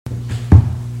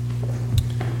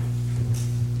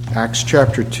Acts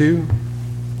chapter 2.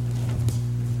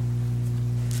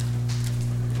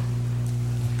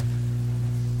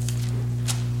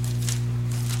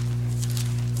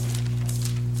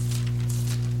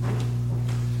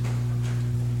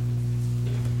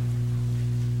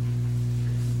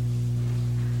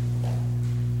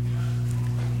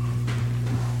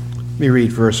 Let me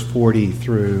read verse 40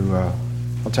 through,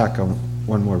 I'll tack on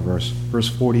one more verse, verse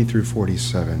 40 through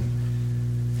 47.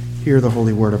 Hear the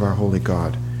holy word of our holy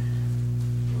God.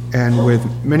 And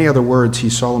with many other words he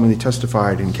solemnly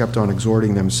testified and kept on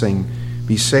exhorting them, saying,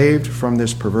 Be saved from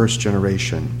this perverse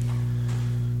generation.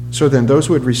 So then those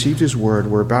who had received his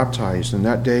word were baptized, and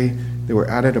that day there were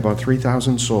added about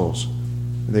 3,000 souls.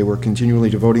 They were continually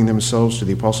devoting themselves to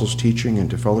the apostles' teaching and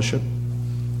to fellowship,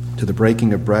 to the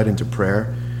breaking of bread and to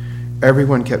prayer.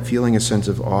 Everyone kept feeling a sense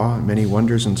of awe. Many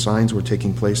wonders and signs were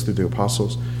taking place through the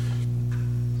apostles.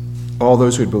 All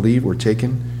those who had believed were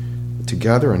taken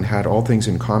together and had all things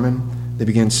in common. They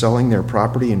began selling their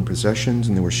property and possessions,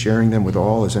 and they were sharing them with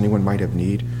all as anyone might have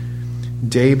need.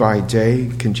 Day by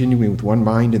day, continuing with one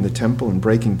mind in the temple and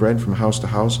breaking bread from house to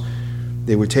house,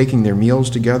 they were taking their meals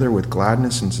together with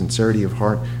gladness and sincerity of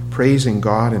heart, praising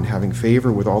God and having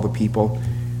favor with all the people.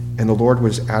 And the Lord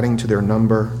was adding to their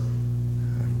number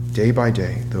day by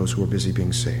day those who were busy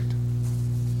being saved.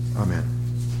 Amen.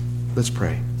 Let's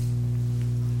pray.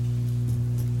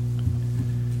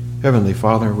 Heavenly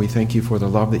Father, we thank you for the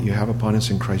love that you have upon us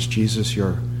in Christ Jesus,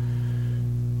 your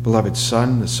beloved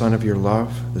Son, the Son of your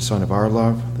love, the Son of our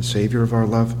love, the Savior of our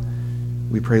love.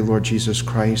 We pray, Lord Jesus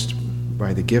Christ,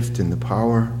 by the gift and the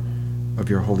power of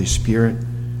your Holy Spirit,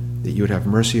 that you would have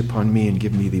mercy upon me and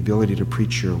give me the ability to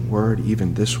preach your word,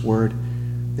 even this word,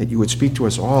 that you would speak to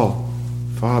us all,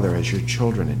 Father, as your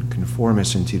children, and conform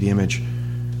us into the image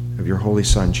of your Holy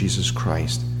Son, Jesus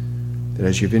Christ. That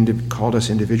as you've called us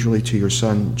individually to your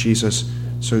Son, Jesus,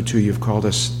 so too you've called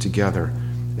us together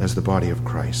as the body of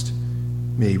Christ.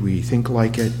 May we think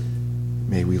like it.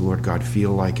 May we, Lord God,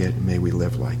 feel like it. May we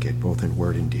live like it, both in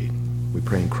word and deed. We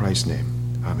pray in Christ's name.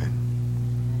 Amen.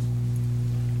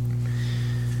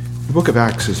 The book of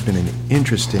Acts has been an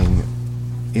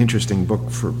interesting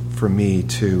book for me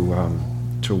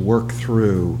to work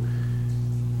through.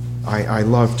 I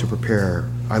love to prepare.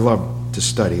 I love to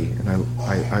study, and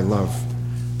I love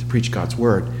to preach God's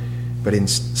word. But in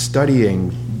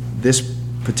studying this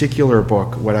particular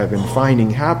book, what I've been finding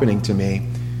happening to me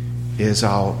is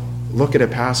I'll look at a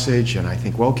passage and I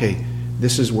think, well, okay,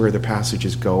 this is where the passage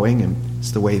is going, and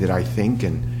it's the way that I think,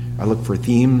 and I look for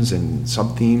themes and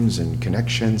sub-themes and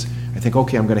connections. I think,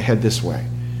 okay, I'm going to head this way.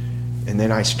 And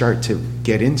then I start to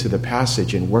get into the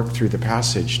passage and work through the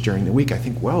passage during the week. I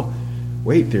think, well,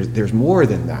 wait, there's more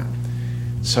than that.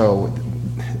 So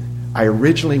I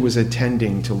originally was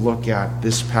intending to look at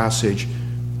this passage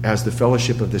as the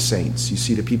fellowship of the saints. You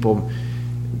see the people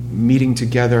meeting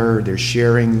together, they're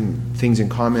sharing things in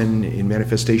common in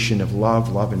manifestation of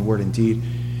love in word and deed.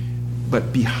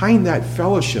 But behind that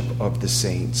fellowship of the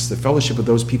saints, the fellowship of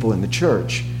those people in the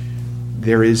church,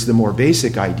 there is the more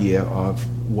basic idea of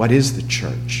what is the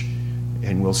church.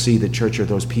 And we'll see the church are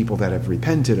those people that have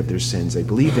repented of their sins, they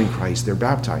believe in Christ, they're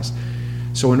baptized.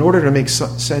 So in order to make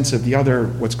sense of the other,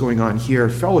 what's going on here,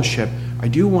 fellowship, I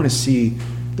do want to see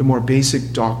the more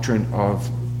basic doctrine of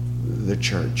the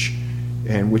church,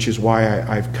 and which is why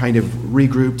I've kind of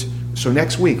regrouped. So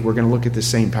next week, we're going to look at the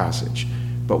same passage,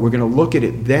 but we're going to look at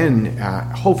it then,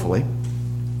 hopefully.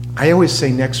 I always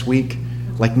say next week,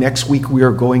 like next week we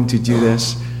are going to do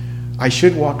this. I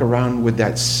should walk around with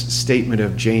that statement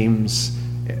of James,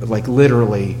 like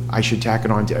literally, I should tack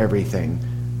it on to everything,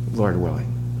 Lord willing,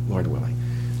 Lord willing.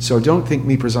 So don't think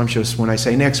me presumptuous when I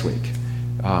say next week.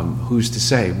 Who's to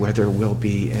say whether we'll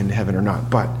be in heaven or not?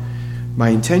 But my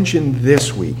intention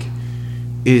this week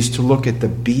is to look at the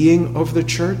being of the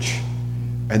church,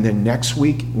 and then next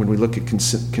week, when we look at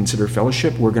consider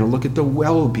fellowship, we're going to look at the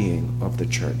well-being of the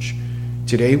church.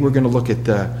 Today, we're going to look at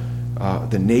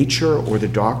the nature or the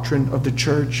doctrine of the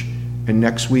church, and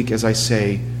next week, as I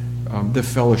say, the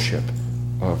fellowship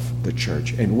of the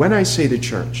church. And when I say the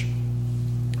church,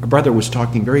 a brother was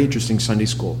talking very interesting Sunday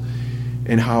school,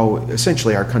 and how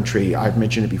essentially our country, I've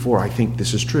mentioned it before, I think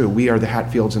this is true, we are the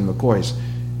Hatfields and McCoys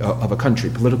of a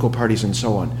country, political parties and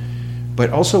so on.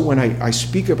 But also when I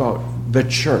speak about the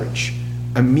church,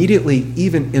 immediately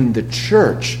even in the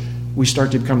church, we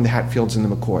start to become the Hatfields and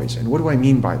the McCoys. And what do I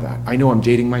mean by that? I know I'm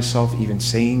dating myself even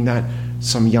saying that.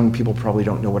 Some young people probably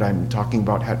don't know what I'm talking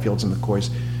about, Hatfields and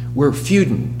McCoys. We're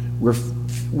feuding.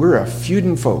 We're a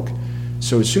feuding folk.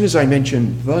 So as soon as I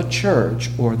mention the church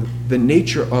or the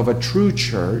nature of a true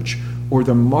church or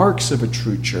the marks of a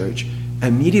true church,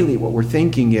 immediately what we're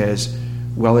thinking is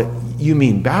Well, you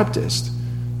mean Baptist,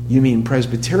 you mean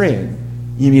Presbyterian,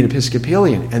 you mean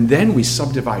Episcopalian, and then we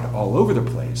subdivide all over the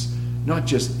place. Not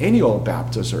just any old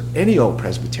Baptist or any old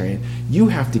Presbyterian. You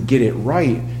have to get it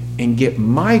right and get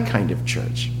my kind of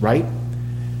church, right?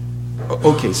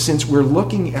 Okay, since we're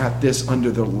looking at this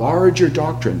under the larger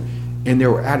doctrine, and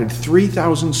there were added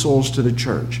 3,000 souls to the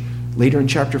church. Later in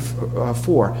chapter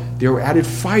 4, there were added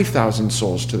 5,000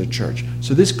 souls to the church.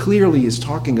 So this clearly is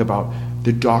talking about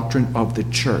the doctrine of the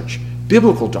church,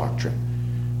 biblical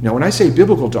doctrine. Now, when I say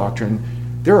biblical doctrine,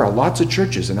 there are lots of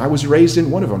churches, and I was raised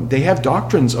in one of them. They have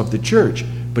doctrines of the church,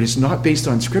 but it's not based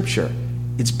on Scripture.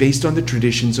 It's based on the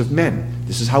traditions of men.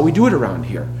 This is how we do it around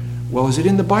here. Well, is it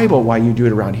in the Bible why you do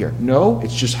it around here? No,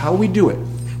 it's just how we do it.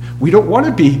 We don't want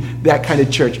to be that kind of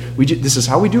church. This is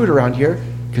how we do it around here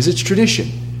because it's tradition.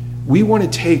 We want to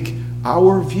take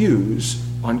our views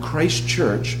on Christ's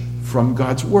church from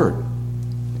God's Word.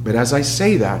 But as I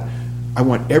say that, I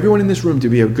want everyone in this room to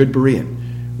be a good Berean.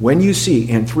 When you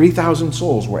see, and 3,000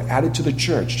 souls were added to the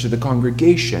church, to the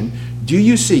congregation, do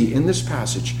you see in this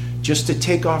passage, just to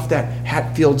take off that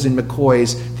Hatfields and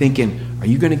McCoys thinking, are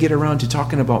you going to get around to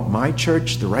talking about my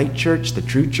church, the right church, the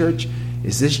true church?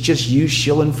 Is this just you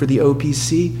shilling for the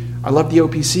OPC? I love the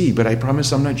OPC, but I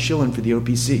promise I'm not shilling for the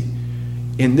OPC.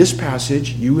 In this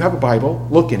passage, you have a Bible,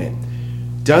 look in it.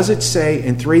 Does it say,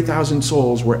 and 3,000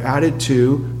 souls were added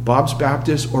to Bob's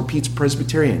Baptist or Pete's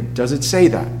Presbyterian? Does it say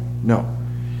that? No.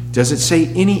 Does it say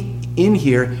in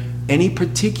here any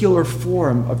particular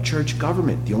form of church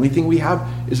government? The only thing we have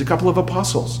is a couple of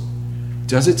apostles.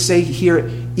 Does it say here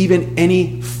even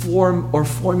any form or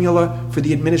formula for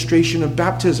the administration of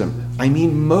baptism? I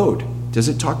mean mode. Does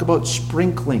it talk about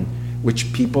sprinkling,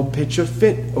 which people pitch a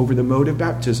fit over the mode of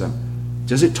baptism?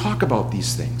 Does it talk about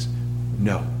these things?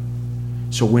 No.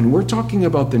 So when we're talking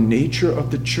about the nature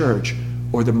of the church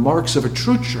or the marks of a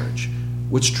true church,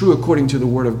 what's true according to the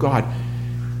Word of God,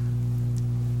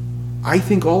 I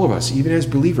think all of us, even as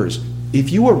believers,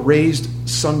 if you are raised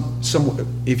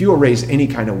if you are raised any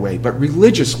kind of way, but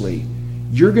religiously,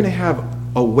 you're going to have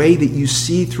a way that you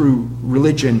see through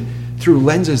religion through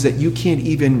lenses that you can't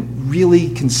even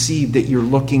really conceive that you're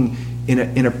looking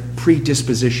in a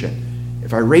predisposition.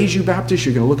 If I raise you Baptist,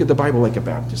 you're going to look at the Bible like a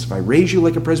Baptist. If I raise you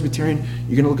like a Presbyterian,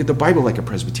 you're going to look at the Bible like a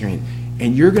Presbyterian.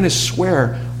 And you're going to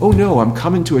swear, oh no, I'm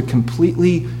coming to a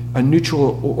completely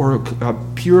neutral or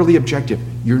purely objective.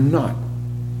 You're not.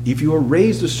 If you are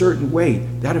raised a certain way,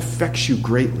 that affects you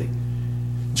greatly.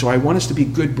 So I want us to be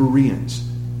good Bereans.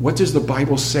 What does the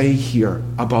Bible say here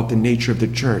about the nature of the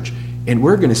church? And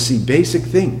we're going to see basic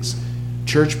things.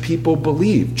 Church people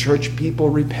believe. Church people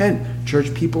repent.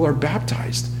 Church people are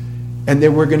baptized. And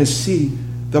then we're going to see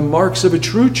the marks of a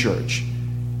true church.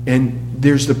 And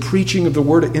there's the preaching of the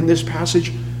word in this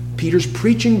passage. Peter's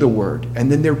preaching the word,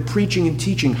 and then they're preaching and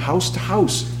teaching house to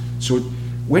house. So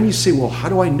when you say, well, how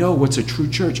do I know what's a true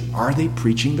church? Are they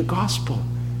preaching the gospel?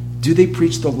 Do they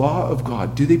preach the law of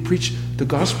God? Do they preach the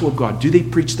gospel of God? Do they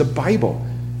preach the Bible?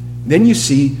 Then you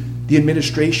see the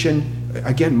administration,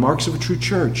 again, marks of a true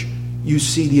church. You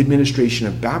see the administration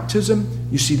of baptism.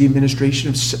 You see the administration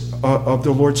of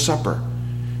the Lord's Supper.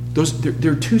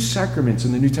 There are two sacraments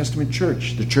in the New Testament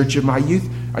church. The church of my youth,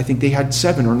 I think they had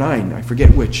 7 or 9. I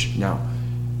forget which now.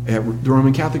 The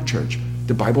Roman Catholic Church.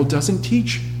 The Bible doesn't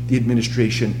teach the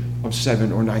administration of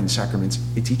 7 or 9 sacraments.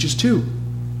 It teaches 2.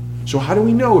 So how do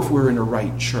we know if we're in a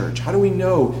right church? How do we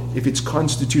know if it's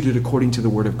constituted according to the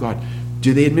Word of God?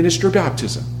 Do they administer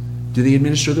baptism? Do they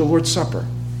administer the Lord's Supper?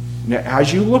 Now,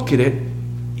 as you look at it,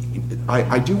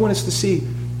 I do want us to see,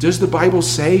 does the Bible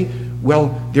say, well,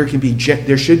 there should be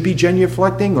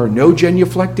genuflecting or no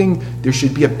genuflecting? There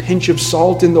should be a pinch of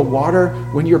salt in the water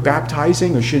when you're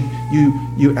baptizing, or should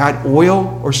you add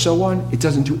oil or so on? It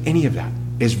doesn't do any of that.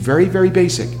 It's very, very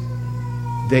basic.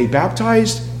 They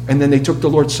baptized, and then they took the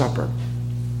Lord's Supper.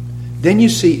 Then you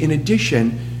see, in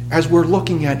addition, as we're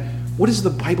looking at what does the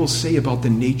Bible say about the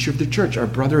nature of the church? Our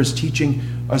brother is teaching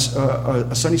us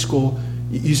a Sunday school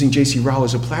using J.C. Rowell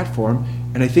as a platform,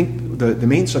 and I think the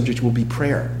main subject will be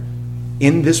prayer.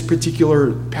 In this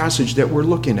particular passage that we're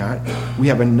looking at, we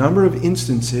have a number of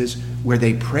instances where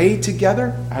they prayed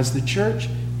together as the church,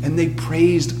 and they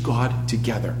praised God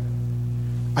together.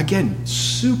 Again,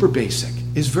 super basic.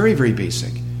 It's very, very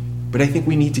basic. But I think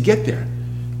we need to get there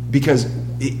because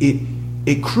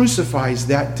it crucifies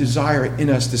that desire in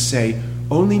us to say,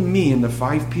 only me and the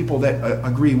 5 people that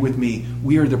agree with me,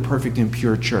 we are the perfect and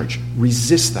pure church.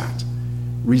 Resist that.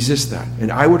 Resist that.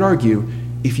 And I would argue,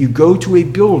 if you go to a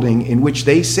building in which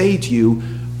they say to you,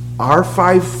 our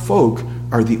 5 folk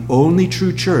are the only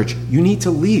true church, you need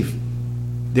to leave.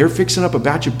 They're fixing up a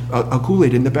batch of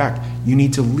Kool-Aid in the back. You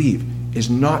need to leave. is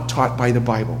not taught by the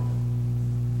Bible.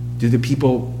 Do the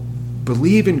people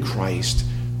believe in Christ?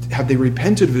 Have they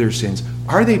repented of their sins?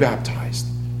 Are they baptized?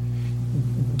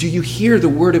 Do you hear the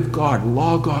word of God,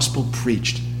 law, gospel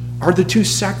preached? Are the two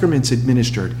sacraments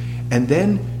administered? And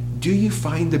then, do you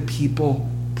find the people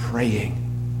praying?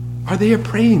 Are they a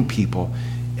praying people?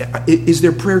 Is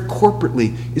their prayer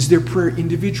corporately? Is their prayer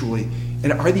individually?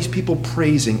 And are these people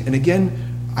praising? And again,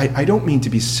 I don't mean to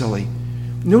be silly.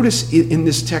 Notice in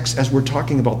this text, as we're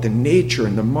talking about the nature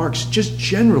and the marks, just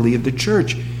generally of the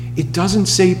church, it doesn't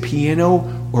say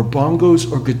piano or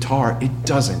bongos or guitar. It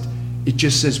doesn't. It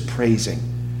just says praising.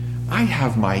 I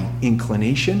have my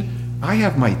inclination. I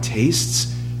have my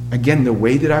tastes. Again, the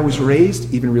way that I was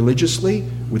raised, even religiously,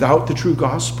 without the true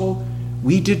gospel,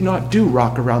 we did not do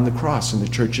Rock Around the Cross in the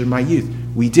church in my youth.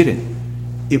 We didn't.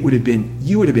 You would have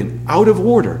been out of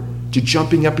order to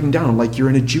jumping up and down like you're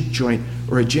in a juke joint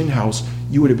or a gin house.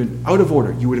 You would have been out of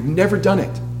order. You would have never done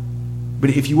it. But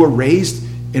if you were raised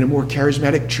in a more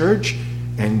charismatic church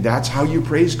and that's how you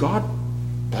praise God,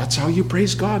 that's how you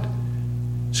praise God.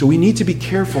 So we need to be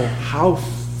careful how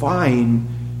fine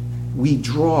we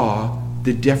draw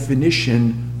the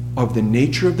definition of the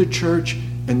nature of the church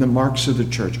and the marks of the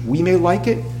church. We may like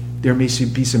it. There may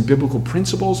be some biblical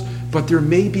principles, but there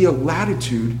may be a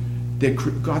latitude that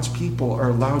God's people are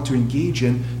allowed to engage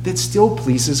in that still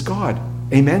pleases God.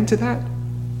 Amen to that?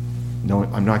 No,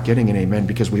 I'm not getting an amen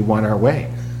because we want our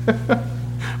way.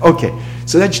 Okay,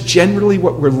 so that's generally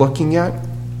what we're looking at.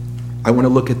 I want to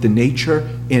look at the nature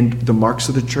and the marks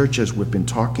of the church as we've been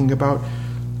talking about.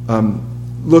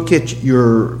 Look at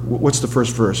what's the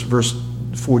first verse? Verse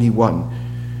 41.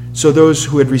 So those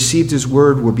who had received his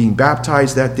word were being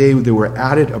baptized that day. There were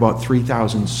added about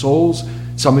 3,000 souls.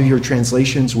 Some of your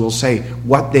translations will say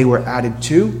what they were added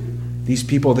to. These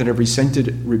people that have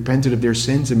repented of their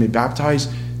sins and been baptized,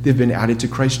 they've been added to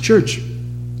Christ's church.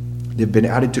 They've been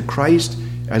added to Christ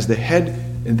as the head,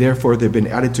 and therefore they've been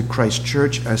added to Christ's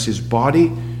church as his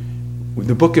body.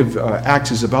 The book of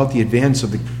Acts is about the advance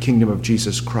of the kingdom of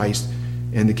Jesus Christ,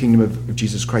 and the kingdom of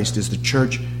Jesus Christ is the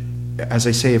church. As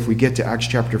I say, if we get to Acts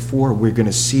chapter 4, we're going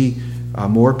to see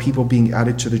more people being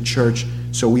added to the church.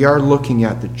 So we are looking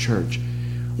at the church.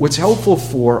 What's helpful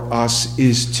for us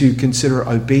is to consider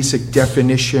a basic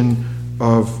definition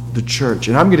of the church.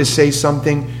 And I'm going to say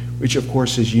something which, of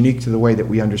course, is unique to the way that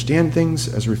we understand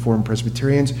things as Reformed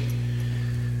Presbyterians.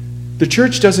 The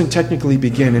church doesn't technically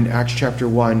begin in Acts chapter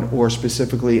 1 or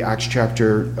specifically Acts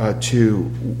chapter 2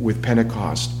 with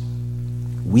Pentecost.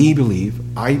 I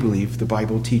believe, the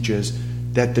Bible teaches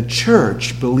that the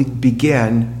church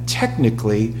began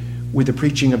technically with the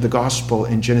preaching of the gospel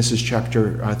in Genesis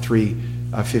chapter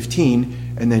 3:15,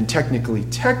 and then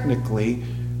technically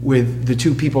with the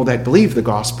two people that believed the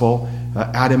gospel,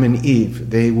 Adam and Eve.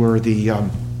 They were the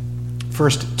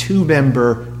first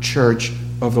two-member church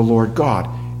of the Lord God.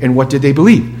 And what did they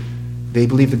believe? They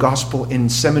believed the gospel in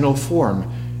seminal form.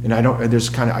 And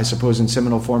I suppose in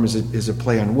seminal form is a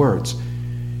play on words.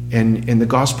 And the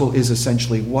gospel is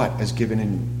essentially what? As given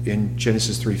in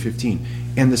Genesis 3:15.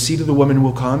 And the seed of the woman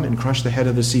will come and crush the head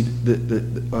of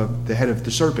the head of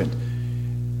the serpent.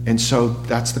 And so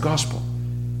that's the gospel.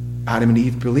 Adam and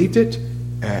Eve believed it,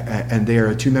 and they are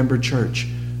a two-member church.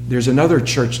 There's another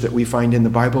church that we find in the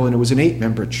Bible, and it was an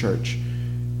 8-member church.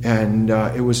 And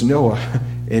it was Noah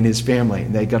and his family,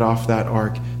 and they got off that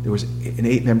ark. There was an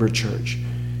 8-member church.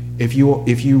 If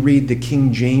you read the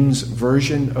King James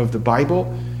Version of the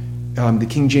Bible, the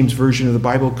King James Version of the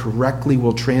Bible correctly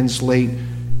will translate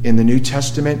in the New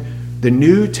Testament. The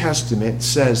New Testament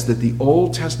says that the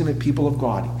Old Testament people of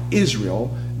God,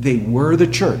 Israel, they were the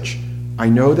church. I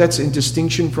know that's in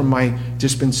distinction from my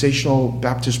dispensational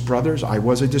Baptist brothers. I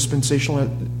was a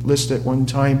dispensationalist at one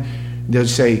time. They'll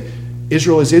say,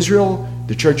 Israel is Israel,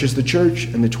 the church is the church,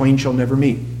 and the twain shall never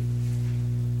meet.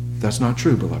 That's not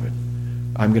true, beloved.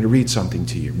 I'm going to read something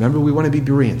to you. Remember, we want to be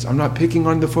Bereans. I'm not picking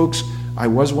on the folks. I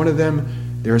was one of them.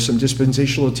 There are some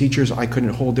dispensational teachers. I couldn't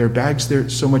hold their bags. They're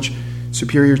so much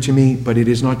superior to me, but it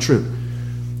is not true.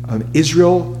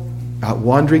 Israel,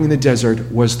 wandering in the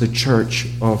desert, was the church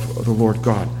of the Lord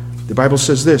God. The Bible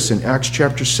says this in Acts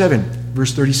chapter 7,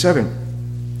 verse 37.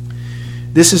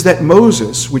 This is that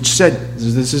Moses which said,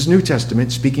 this is New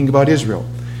Testament speaking about Israel.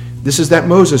 This is that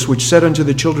Moses which said unto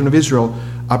the children of Israel,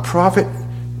 a prophet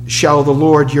shall the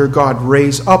Lord your God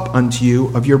raise up unto you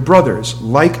of your brothers,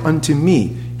 like unto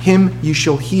me. Him you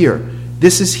shall hear.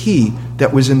 This is he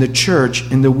that was in the church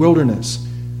in the wilderness.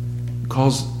 It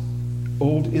calls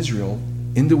old Israel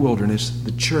in the wilderness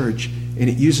the church, and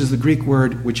it uses the Greek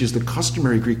word, which is the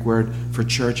customary Greek word for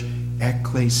church,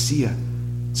 ekklesia.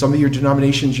 Some of your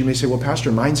denominations, you may say, well,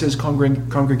 Pastor, mine says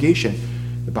congregation.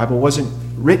 The Bible wasn't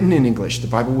written in English.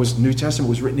 The New Testament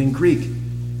was written in Greek.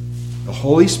 The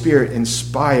Holy Spirit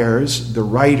inspires the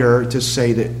writer to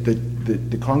say that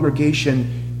the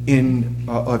congregation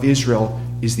of Israel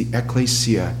is the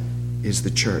ecclesia, is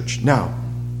the church. Now,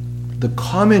 the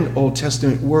common Old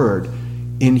Testament word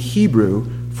in Hebrew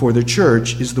for the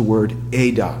church is the word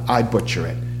Edah. I butcher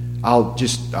it. I'll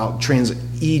translate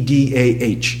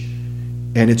E-D-A-H.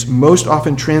 And it's most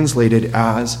often translated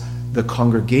as the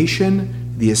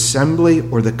congregation, the assembly,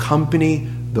 or the company,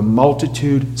 the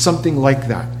multitude, something like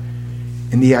that.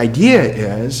 And the idea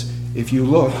is, if you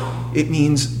look, it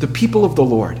means the people of the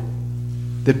Lord,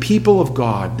 the people of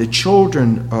God, the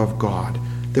children of God,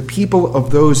 the people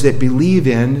of those that believe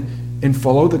in and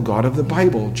follow the God of the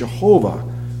Bible, Jehovah,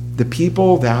 the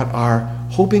people that are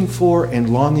hoping for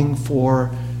and longing for.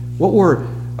 What were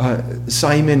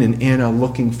Simon and Anna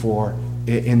looking for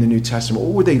in the New Testament?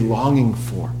 What were they longing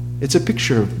for? It's a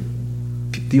picture of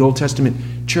the Old Testament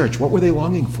church. What were they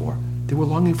longing for? They were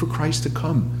longing for Christ to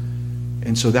come.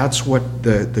 And so that's what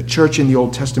the church in the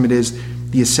Old Testament is,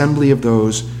 the assembly of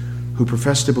those who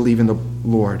profess to believe in the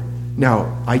Lord.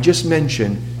 Now, I just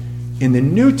mentioned in the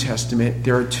New Testament,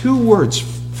 there are two words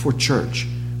for church.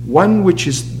 One, which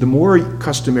is the more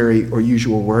customary or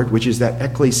usual word, which is that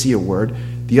ecclesia word.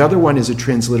 The other one is a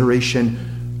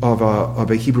transliteration of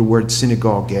a Hebrew word,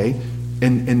 synagogue.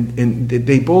 And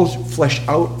they both flesh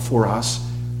out for us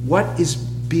what is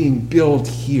being built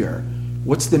here.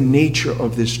 What's the nature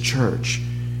of this church?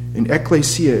 And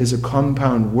ecclesia is a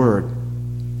compound word.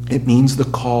 It means the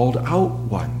called out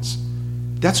ones.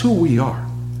 That's who we are.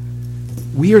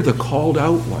 We are the called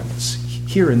out ones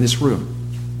here in this room.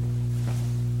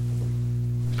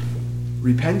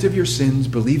 Repent of your sins,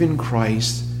 believe in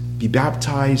Christ, be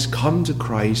baptized, come to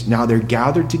Christ. Now they're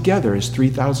gathered together as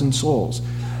 3,000 souls.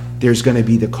 There's going to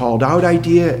be the called out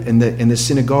idea and the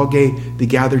synagogue, the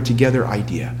gathered together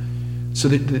idea. So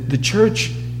the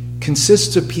church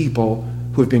consists of people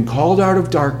who have been called out of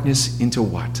darkness into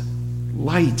what?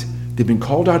 Light. They've been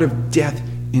called out of death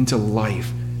into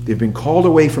life. They've been called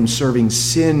away from serving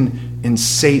sin and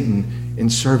Satan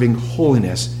and serving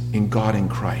holiness in God and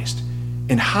Christ.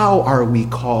 And how are we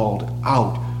called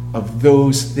out of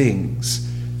those things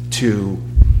to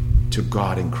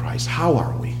God and Christ? How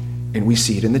are we? And we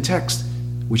see it in the text,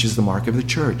 which is the mark of the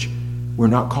church. We're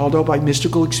not called out by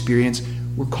mystical experience.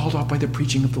 We're called out by the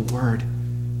preaching of the word.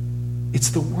 It's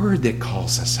the word that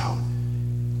calls us out.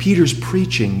 Peter's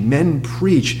preaching, men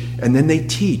preach, and then they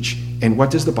teach. And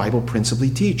what does the Bible principally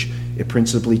teach? It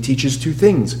principally teaches two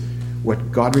things.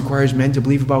 What God requires men to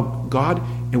believe about God,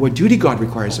 and what duty God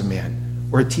requires of man.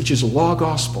 Or it teaches law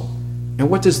gospel. And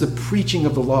what does the preaching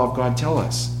of the law of God tell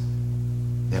us?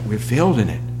 That we've failed in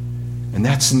it. And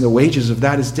that's in the wages of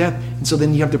that is death. And so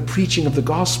then you have the preaching of the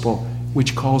gospel,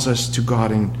 which calls us to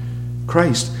God and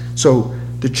Christ. So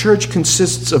the church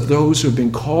consists of those who have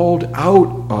been called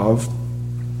out of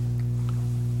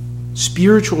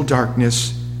spiritual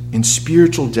darkness and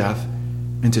spiritual death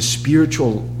into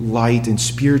spiritual light and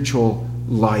spiritual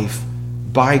life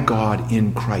by God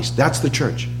in Christ. That's the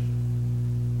church.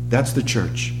 That's the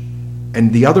church.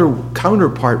 And the other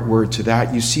counterpart word to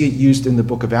that, you see it used in the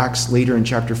book of Acts later in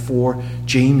chapter 4.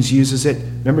 James uses it.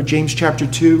 Remember James chapter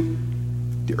 2?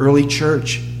 The early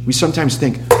church. We sometimes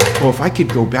think, oh, if I could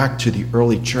go back to the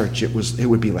early church, it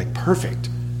would be like perfect.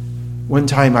 One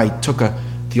time I took a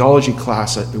theology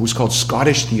class, it was called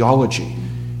Scottish Theology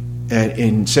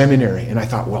in seminary. And I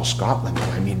thought, well, Scotland,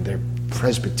 I mean, they're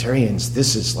Presbyterians.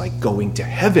 This is like going to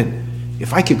heaven.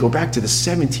 If I could go back to the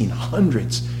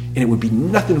 1700s, and it would be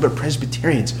nothing but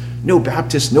Presbyterians, no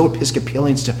Baptists, no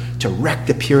Episcopalians to wreck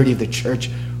the purity of the church,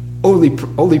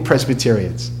 only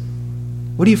Presbyterians.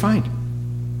 What do you find?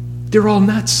 They're all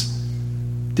nuts.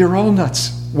 They're all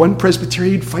nuts. One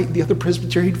Presbyterian fighting the other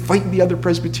Presbyterian, fighting the other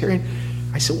Presbyterian.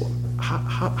 I said, well,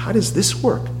 how does this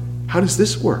work? How does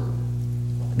this work?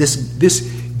 This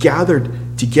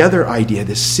gathered together idea,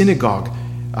 this synagogue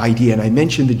idea, and I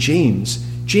mentioned the James.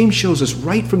 James shows us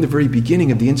right from the very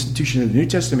beginning of the institution of the New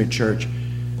Testament church,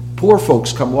 poor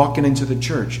folks come walking into the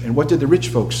church. And what did the rich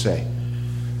folks say?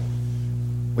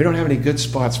 We don't have any good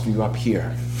spots for you up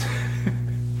here.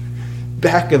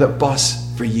 Back of the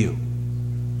bus for you.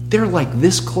 They're like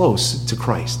this close to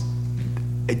Christ,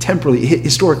 temporally,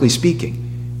 historically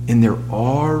speaking, and they're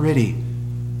already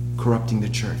corrupting the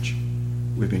church.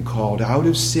 We've been called out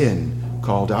of sin,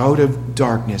 called out of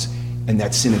darkness, and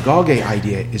that synagogue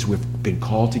idea is we've been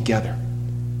called together.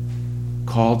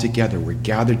 Called together. We're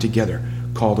gathered together.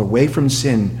 Called away from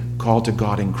sin, called to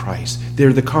God in Christ.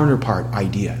 They're the counterpart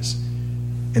ideas.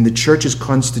 And the church is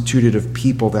constituted of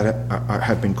people that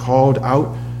have been called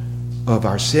out of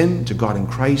our sin to God in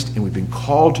Christ, and we've been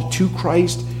called to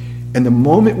Christ. And the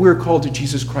moment we're called to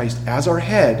Jesus Christ as our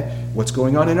head, what's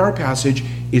going on in our passage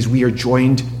is we are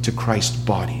joined to Christ's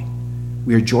body.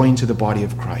 We are joined to the body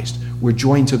of Christ. We're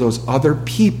joined to those other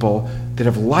people that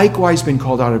have likewise been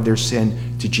called out of their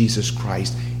sin to Jesus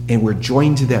Christ. And we're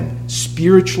joined to them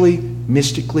spiritually,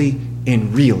 mystically,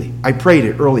 and really. I prayed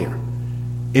it earlier.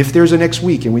 If there's a next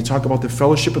week and we talk about the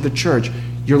fellowship of the church,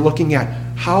 you're looking at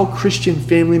how Christian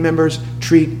family members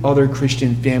treat other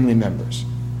Christian family members.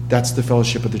 That's the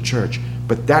fellowship of the church.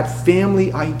 But that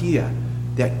family idea,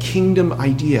 that kingdom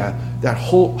idea, that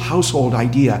whole household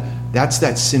idea, that's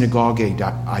that synagogue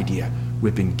idea.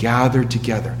 We've been gathered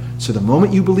together. So the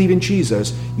moment you believe in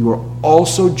Jesus, you are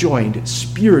also joined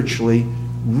spiritually,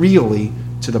 really,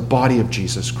 to the body of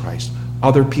Jesus Christ.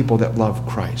 Other people that love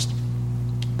Christ.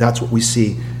 That's what we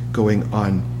see going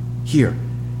on here.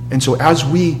 And so as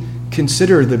we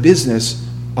consider the business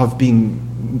of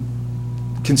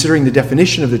considering the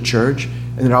definition of the church,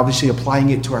 and then obviously applying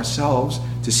it to ourselves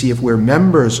to see if we're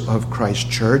members of Christ's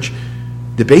church,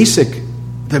 the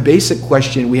basic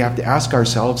question we have to ask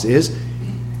ourselves is,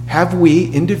 have we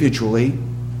individually,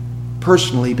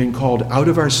 personally been called out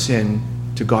of our sin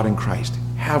to God in Christ?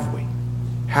 Have we?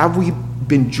 Have we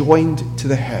been joined to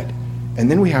the head?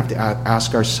 And then we have to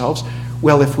ask ourselves,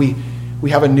 well, if we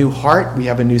have a new heart, we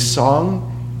have a new song,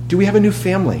 do we have a new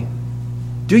family?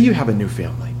 Do you have a new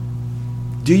family?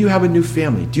 Do you have a new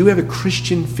family? Do you have a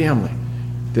Christian family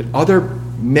that other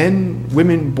men,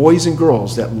 women, boys, and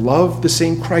girls that love the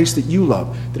same Christ that you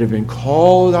love, that have been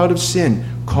called out of sin,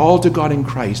 called to God in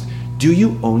Christ, do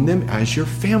you own them as your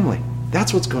family?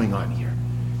 That's what's going on here.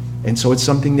 And so it's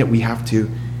something that we have to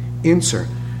answer.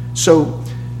 So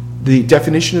the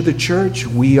definition of the church,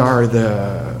 we are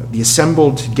the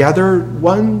assembled together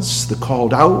ones, the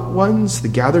called out ones, the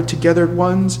gathered together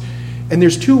ones. And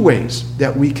there's two ways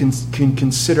that we can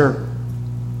consider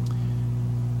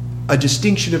a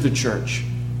distinction of the church.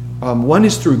 One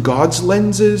is through God's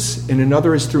lenses, and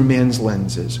another is through man's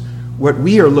lenses. What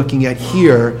we are looking at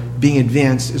here being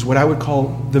advanced is what I would call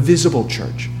the visible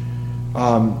church.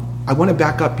 I want to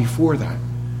back up before that.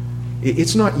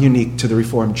 It's not unique to the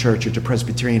Reformed Church or to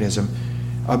Presbyterianism.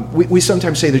 We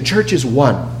sometimes say the church is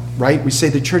one, right? We say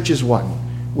the church is one.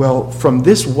 Well, from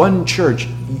this one church,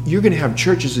 you're going to have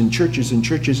churches and churches and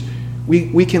churches.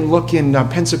 We can look in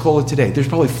Pensacola today. There's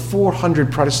probably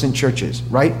 400 Protestant churches,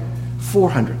 right?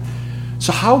 400.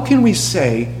 So how can we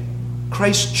say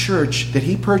Christ's church that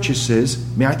he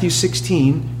purchases, Matthew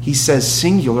 16, he says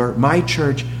singular, my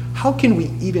church. How can we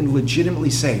even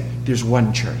legitimately say there's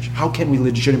one church? How can we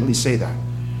legitimately say that?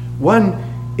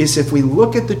 One is if we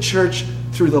look at the church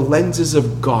through the lenses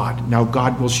of God. Now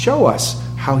God will show us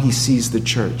how he sees the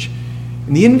church.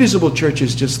 And the invisible church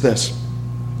is just this.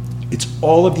 It's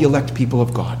all of the elect people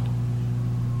of God.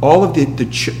 All of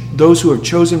those who are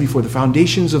chosen before the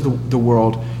foundations of the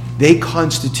world, they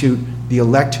constitute the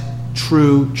elect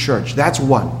true church. That's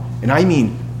one. And I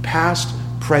mean past,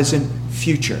 present,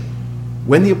 future.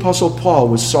 When the Apostle Paul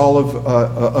was Saul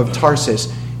of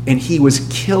Tarsus and he was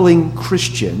killing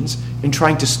Christians and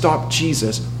trying to stop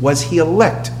Jesus, was he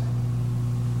elect?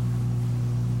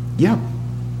 Yeah.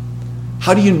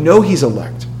 How do you know he's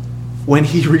elect? When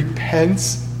he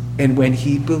repents and when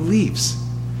he believes.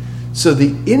 So the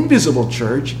invisible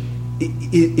church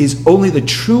is only the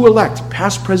true elect,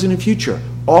 past, present, and future.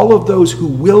 All of those who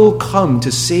will come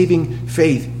to saving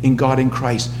faith in God in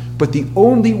Christ. But the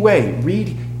only way,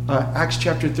 read Acts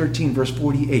chapter 13, verse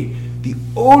 48. The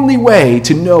only way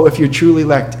to know if you're truly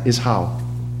elect is how?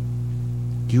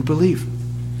 You believe.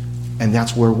 And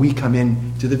that's where we come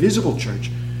in to the visible church.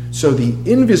 So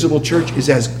the invisible church is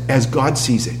as God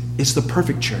sees it. It's the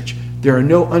perfect church. There are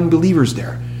no unbelievers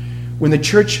there. When the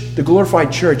church, the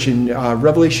glorified church in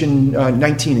Revelation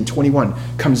 19 and 21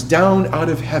 comes down out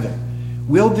of heaven,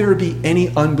 will there be any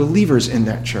unbelievers in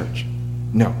that church?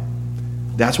 No.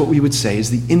 That's what we would say is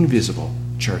the invisible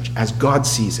church, as God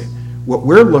sees it. What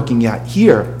we're looking at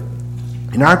here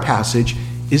in our passage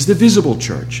is the visible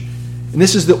church. And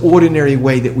this is the ordinary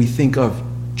way that we think of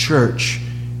church.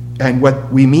 And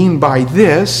what we mean by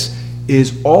this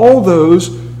is all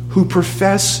those who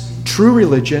profess true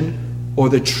religion or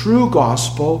the true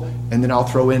gospel, and then I'll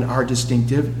throw in our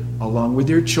distinctive, along with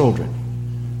their children.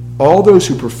 All those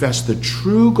who profess the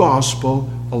true gospel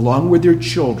along with their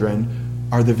children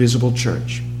are the visible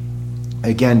church.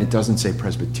 Again, it doesn't say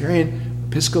Presbyterian,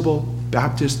 Episcopal,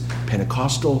 Baptist,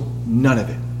 Pentecostal, none of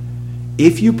it.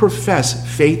 If you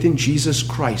profess faith in Jesus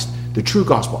Christ, the true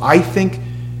gospel, I think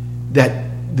that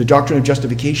the doctrine of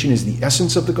justification is the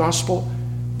essence of the gospel.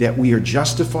 that we are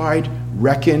justified,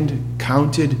 reckoned,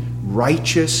 counted,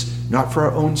 righteous, not for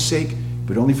our own sake,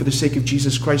 but only for the sake of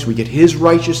Jesus Christ. We get his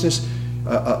righteousness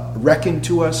reckoned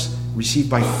to us,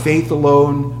 received by faith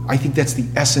alone. I think that's the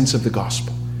essence of the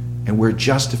gospel. And we're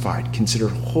justified, considered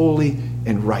holy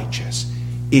and righteous.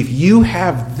 If you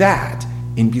have that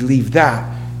and believe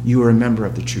that, you are a member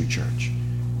of the true church.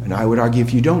 And I would argue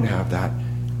if you don't have that,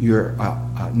 you're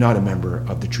not a member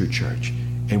of the true church.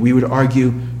 And we would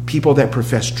argue people that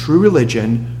profess true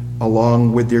religion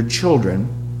along with their children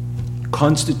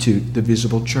constitute the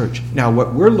visible church. Now,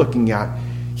 what we're looking at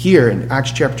here in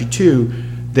Acts chapter 2,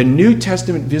 the New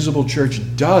Testament visible church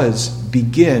does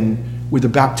begin with the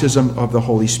baptism of the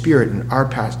Holy Spirit in our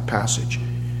passage.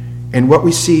 And what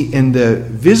we see in the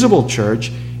visible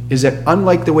church is that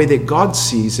unlike the way that God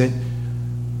sees it,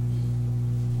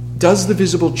 does the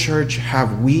visible church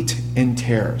have wheat and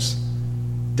tares?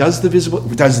 Does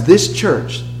this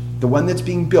church, the one that's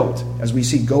being built, as we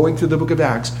see going through the book of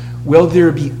Acts, will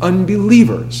there be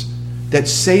unbelievers that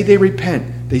say they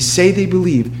repent, they say they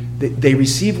believe, they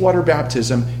receive water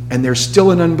baptism, and they're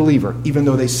still an unbeliever, even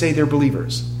though they say they're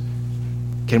believers?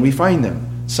 Can we find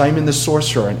them? Simon the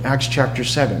sorcerer in Acts chapter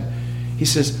 7. He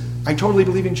says, I totally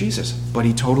believe in Jesus, but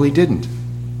he totally didn't.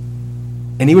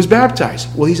 And he was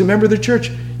baptized. Well, he's a member of the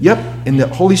church. Yep, and the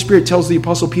Holy Spirit tells the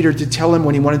Apostle Peter to tell him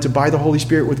when he wanted to buy the Holy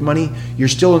Spirit with money, you're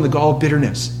still in the gall of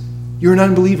bitterness. You're an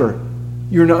unbeliever.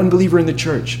 You're an unbeliever in the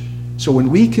church. So when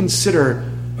we consider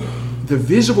the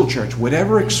visible church,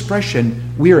 whatever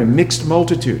expression, we are a mixed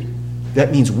multitude.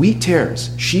 That means wheat,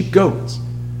 tares, sheep, goats.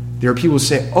 There are people who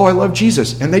say, oh, I love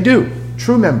Jesus, and they do.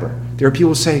 True member. There are people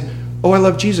who say, oh, I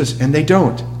love Jesus, and they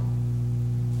don't.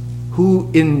 Who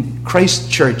in Christ's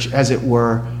church, as it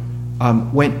were,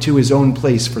 went to his own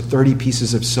place for 30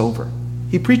 pieces of silver.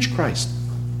 He preached Christ.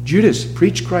 Judas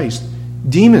preached Christ.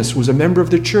 Demas was a member of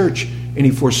the church, and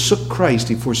he forsook Christ.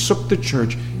 He forsook the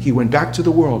church. He went back to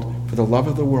the world for the love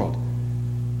of the world.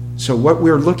 So what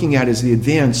we're looking at is the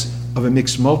advance of a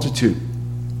mixed multitude,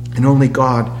 and only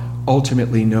God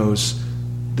ultimately knows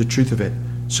the truth of it.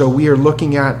 So we are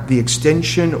looking at the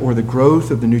extension or the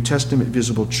growth of the New Testament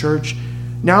visible church.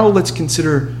 Now let's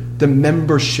consider the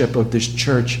membership of this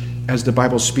church as the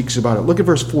Bible speaks about it. Look at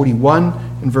verse 41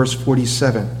 and verse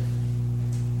 47.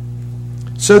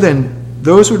 So then,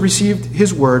 those who had received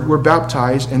his word were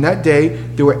baptized, and that day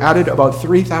there were added about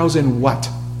 3,000 what?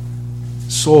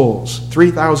 Souls.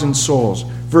 3,000 souls.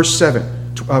 Verse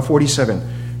 47.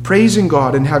 Praising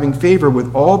God and having favor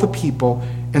with all the people,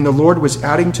 and the Lord was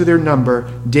adding to their number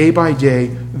day by day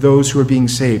those who were being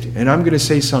saved. And I'm going to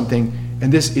say something,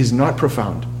 and this is not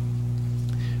profound,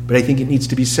 but I think it needs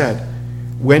to be said.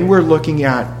 When we're looking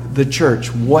at the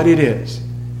church, what it is,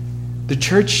 the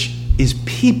church is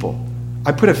people.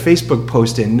 I put a Facebook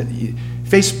post in.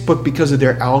 Facebook, because of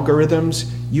their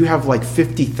algorithms, you have like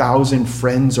 50,000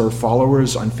 friends or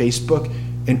followers on Facebook,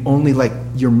 and only like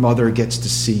your mother gets to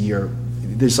see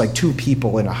there's like 2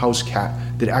 people in a house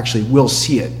cat that actually will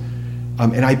see it.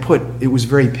 And I put, it was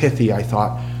very pithy, I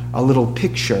thought, a little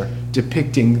picture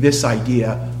depicting this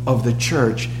idea of the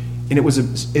church. And it was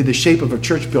in the shape of a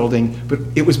church building, but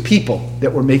it was people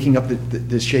that were making up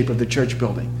the shape of the church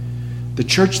building. The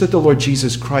church that the Lord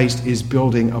Jesus Christ is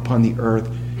building upon the earth,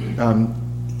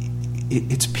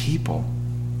 it's people.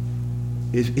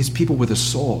 It's people with a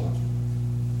soul.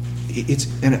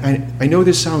 And I know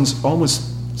this sounds almost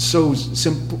so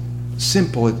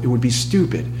simple, it would be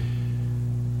stupid.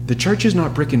 The church is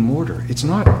not brick and mortar. It's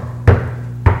not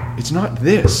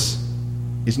this.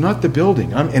 It's not the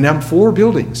building. I'm for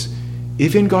buildings.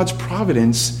 If in God's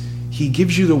providence, he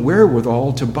gives you the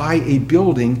wherewithal to buy a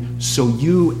building so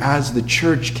you as the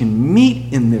church can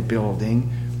meet in the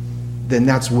building, then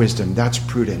that's wisdom, that's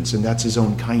prudence, and that's his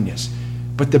own kindness.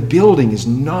 But the building is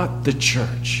not the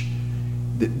church.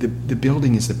 The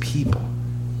building is the people.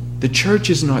 The church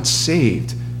is not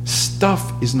saved.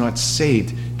 Stuff is not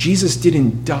saved. Jesus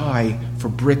didn't die for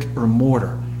brick or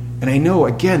mortar. And I know,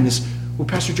 again,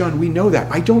 Pastor John, we know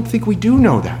that. I don't think we do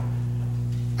know that.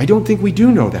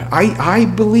 I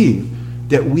believe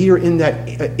that we are in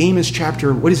that Amos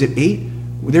chapter, 8?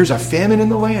 There's a famine in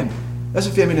the land. That's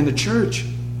a famine in the church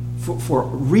for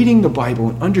reading the Bible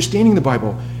and understanding the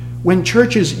Bible. When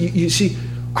churches, you see,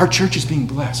 our church is being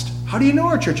blessed. How do you know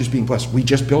our church is being blessed? We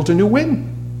just built a new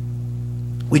wing.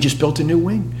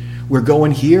 We're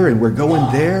going here and we're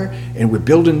going there, and we're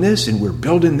building this and we're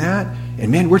building that,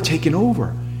 and man, we're taking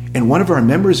over. And one of our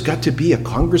members got to be a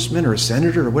congressman or a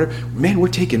senator or whatever. Man, we're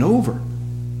taking over.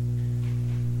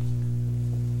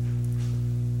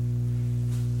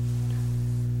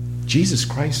 Jesus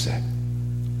Christ said,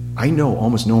 I know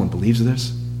almost no one believes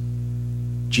this,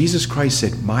 Jesus Christ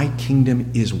said, my kingdom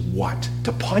is what?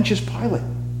 To Pontius Pilate.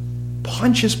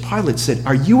 Pontius Pilate said,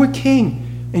 are you a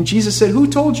king? And Jesus said, who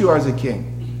told you I was a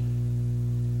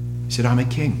king? He said, I'm a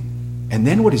king. And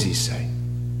then what does he say?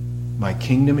 My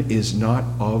kingdom is not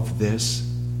of this.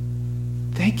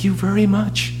 Thank you very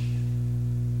much.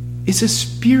 It's a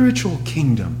spiritual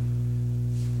kingdom.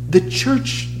 The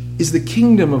church is the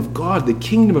kingdom of God, the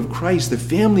kingdom of Christ, the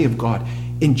family of God.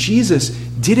 And Jesus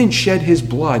didn't shed his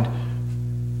blood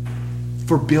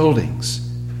for buildings.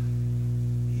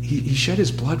 He shed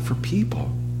his blood for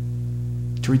people,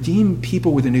 to redeem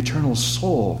people with an eternal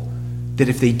soul, that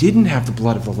if they didn't have the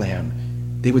blood of the Lamb,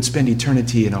 they would spend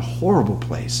eternity in a horrible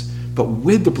place. But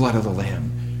with the blood of the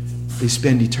Lamb, they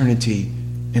spend eternity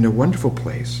in a wonderful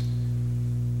place.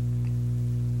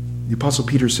 The Apostle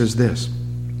Peter says this,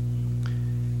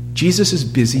 Jesus is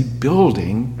busy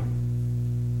building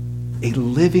a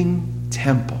living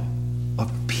temple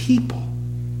of people.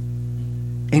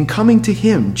 And coming to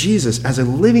him, Jesus, as a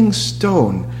living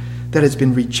stone that has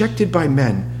been rejected by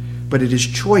men, but it is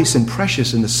choice and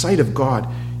precious in the sight of God,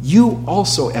 you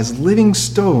also, as living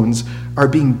stones, are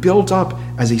being built up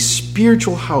as a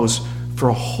spiritual house for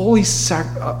a holy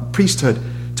priesthood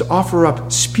to offer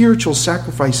up spiritual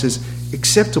sacrifices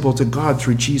acceptable to God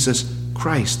through Jesus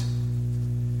Christ.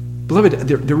 Beloved,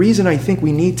 the reason I think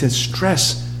we need to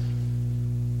stress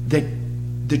that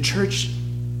the church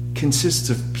consists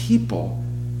of people,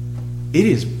 it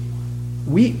is,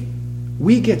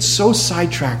 we get so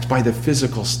sidetracked by the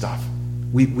physical stuff.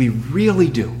 We really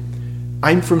do.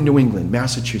 I'm from New England,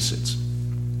 Massachusetts.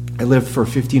 I lived for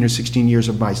 15 or 16 years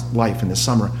of my life in the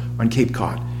summer on Cape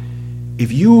Cod.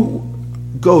 If you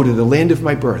go to the land of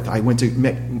my birth, I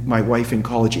met my wife in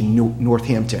college in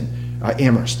Northampton,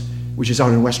 Amherst, which is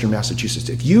out in western Massachusetts.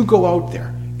 If you go out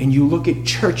there and you look at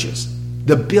churches,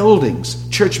 the buildings,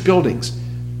 church buildings,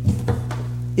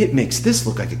 it makes this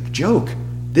look like a joke.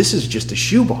 This is just a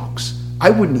shoebox. I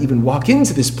wouldn't even walk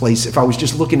into this place if I was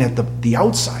just looking at the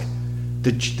outside.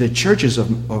 The churches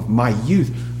of my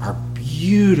youth are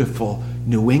beautiful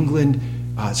New England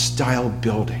style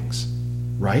buildings,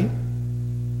 right?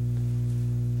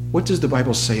 What does the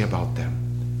Bible say about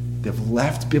them? They've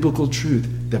left biblical truth.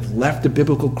 They've left the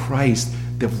biblical Christ.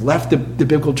 They've left the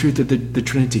biblical truth of the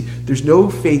Trinity. There's no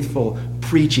faithful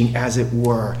preaching, as it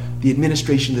were, the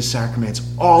administration of the sacraments,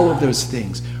 all of those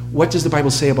things. What does the Bible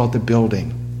say about the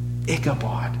building?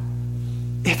 Ichabod.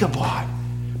 Ichabod.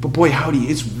 But boy, howdy,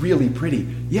 it's really pretty.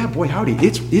 Yeah, boy, howdy,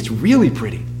 it's really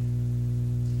pretty.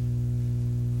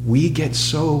 We get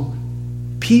so,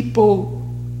 people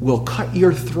will cut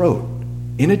your throat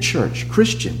in a church,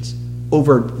 Christians,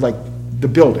 over like the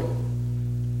building.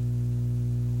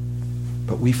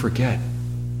 But we forget,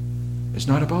 it's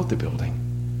not about the building.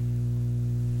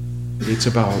 It's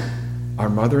about our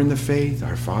mother in the faith,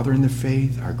 our father in the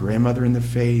faith, our grandmother in the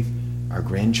faith, our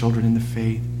grandchildren in the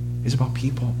faith. It's about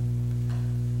people.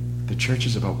 The church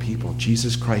is about people.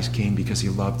 Jesus Christ came because he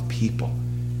loved people.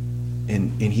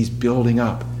 And he's building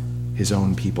up his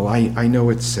own people. I know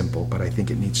it's simple, but I think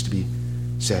it needs to be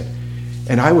said.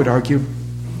 And I would argue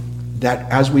that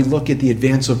as we look at the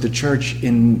advance of the church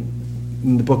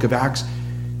in the book of Acts,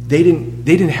 they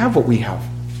didn't have what we have.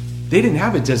 They didn't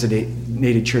have a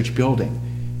designated church building.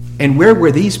 And where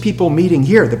were these people meeting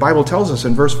here? The Bible tells us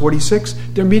in verse 46,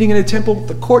 they're meeting in the temple,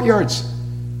 the courtyards.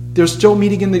 They're still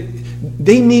meeting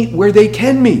they meet where they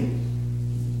can meet.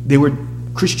 They were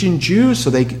Christian Jews,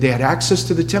 so they had access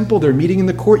to the temple. They're meeting in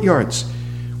the courtyards.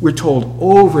 We're told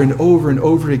over and over and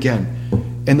over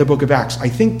again in the book of Acts, I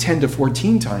think 10 to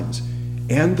 14 times,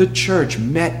 and the church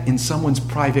met in someone's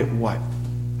private what?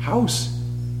 House.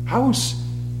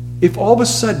 If all of a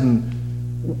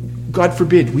sudden, God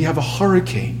forbid, we have a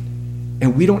hurricane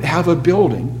and we don't have a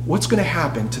building, what's going to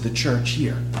happen to the church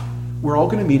here? We're all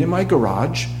going to meet in my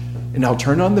garage, and I'll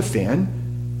turn on the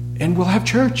fan, and we'll have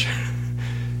church.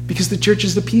 Because the church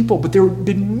is the people. But there have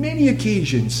been many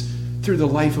occasions through the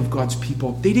life of God's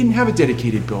people, they didn't have a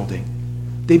dedicated building.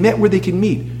 They met where they can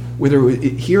meet, whether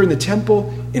here in the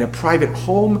temple, in a private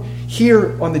home.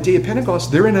 Here on the day of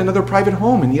Pentecost, they're in another private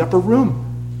home in the upper room.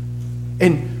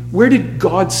 And where did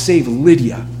God save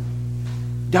Lydia?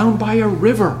 Down by a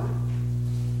river.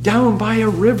 Down by a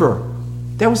river.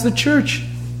 That was the church.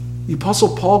 The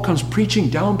Apostle Paul comes preaching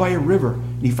down by a river,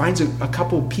 and he finds a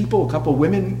couple people, a couple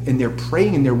women, and they're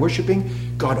praying and they're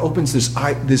worshiping. God opens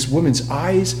this woman's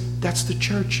eyes. That's the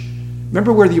church.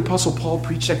 Remember where the Apostle Paul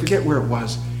preached? I forget where it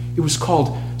was. It was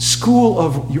called School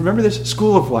of, you remember this?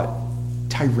 School of what?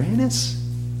 Tyrannus?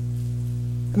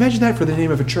 Imagine that for the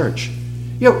name of a church.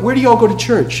 Yeah, where do you all go to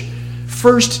church?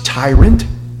 First tyrant,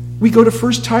 We go to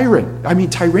First Tyrant. I mean,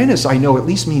 Tyrannus, I know at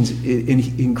least means,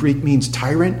 in Greek, means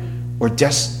tyrant or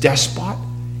despot.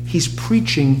 He's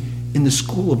preaching in the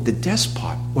school of the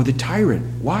despot or the tyrant.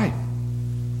 Why?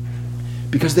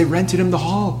 Because they rented him the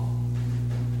hall.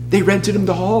 They rented him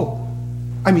the hall.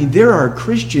 I mean, there are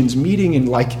Christians meeting in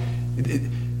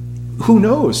who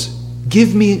knows?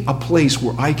 Give me a place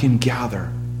where I can gather.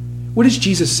 What does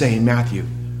Jesus say in Matthew?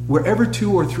 Wherever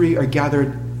 2 or 3 are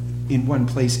gathered in one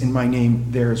place in my name,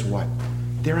 there is what?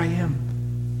 There I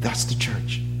am. That's the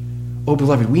church. Oh,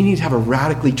 beloved, we need to have a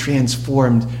radically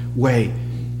transformed way,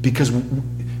 because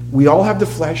we all have the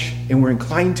flesh and we're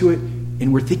inclined to it,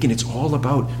 and we're thinking it's all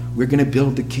about, we're going to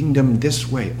build the kingdom this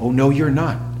way. Oh, no, you're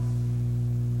not.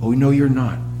 Oh, no, you're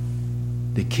not.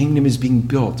 The kingdom is being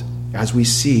built as we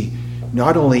see.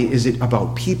 Not only is it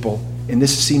about people, and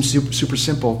this seems super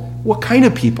simple, what kind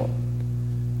of people?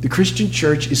 The Christian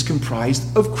church is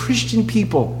comprised of Christian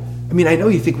people. I mean, I know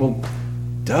you think, well,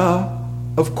 duh.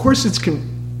 Of course it's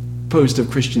composed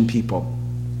of Christian people.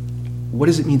 What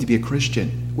does it mean to be a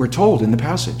Christian? We're told in the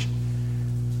passage.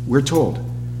 We're told.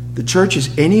 The church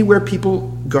is anywhere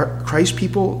Christ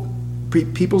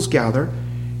peoples gather.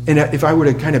 And if I were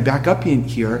to kind of back up in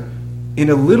here, in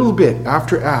a little bit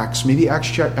after Acts, maybe Acts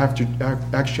chapter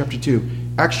 2,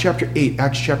 Acts chapter 8,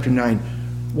 Acts chapter 9,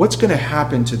 what's going to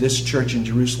happen to this church in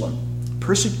Jerusalem?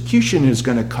 Persecution is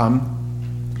going to come,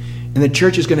 and the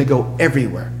church is going to go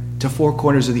everywhere, to 4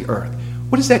 corners of the earth.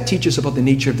 What does that teach us about the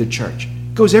nature of the church?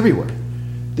 It goes everywhere.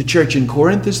 The church in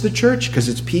Corinth is the church because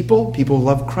it's people who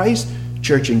love Christ.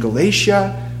 Church in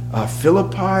Galatia,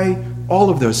 Philippi, all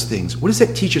of those things. What does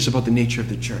that teach us about the nature of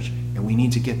the church? And we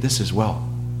need to get this as well.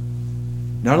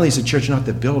 Not only is the church not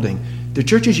the building, the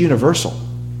church is universal.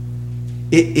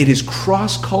 It is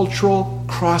cross-cultural,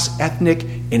 cross-ethnic,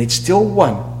 and it's still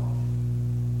one.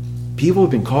 People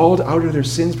have been called out of their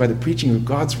sins by the preaching of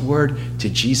God's word to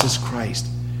Jesus Christ.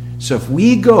 So if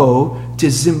we go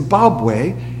to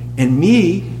Zimbabwe, and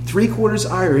me, 3/4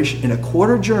 Irish and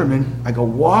 1/4 German, I go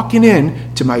walking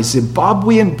in to my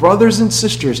Zimbabwean brothers and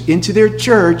sisters into their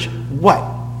church, what?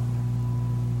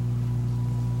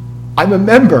 I'm a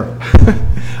member.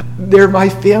 They're my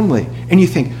family. And you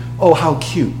think, oh, how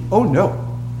cute. Oh, no.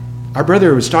 Our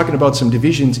brother was talking about some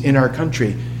divisions in our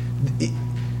country.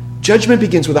 Judgment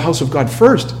begins with the house of God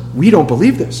first. We don't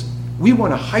believe this. We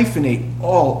want to hyphenate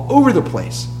all over the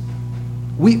place.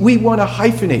 We want to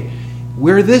hyphenate.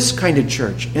 We're this kind of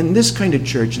church, and this kind of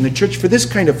church, and the church for this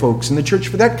kind of folks, and the church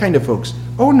for that kind of folks.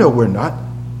 Oh, no, we're not.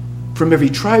 From every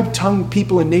tribe, tongue,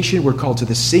 people, and nation, we're called to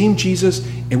the same Jesus,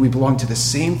 and we belong to the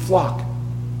same flock.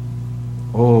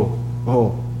 Oh,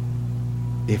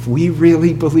 if we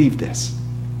really believe this,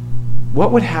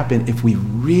 what would happen if we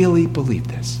really believed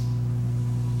this?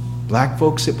 Black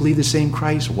folks that believe the same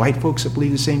Christ, white folks that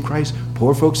believe the same Christ,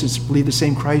 poor folks that believe the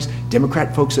same Christ,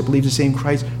 Democrat folks that believe the same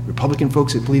Christ, Republican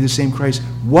folks that believe the same Christ,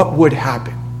 what would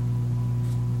happen?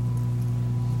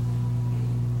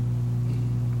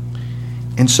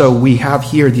 And so we have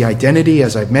here the identity,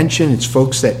 as I've mentioned. It's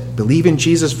folks that believe in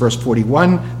Jesus, verse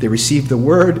 41. They received the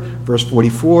word, verse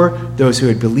 44. Those who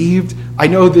had believed. I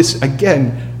know this,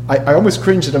 again, I almost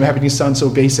cringe that I'm having to sound so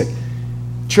basic.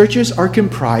 Churches are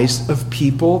comprised of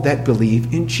people that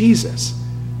believe in Jesus.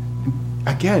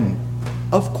 Again,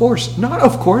 of course, not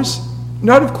of course.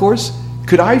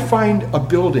 Could I find a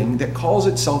building that calls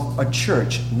itself a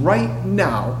church right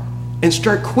now and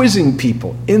start quizzing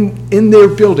people in their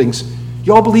buildings?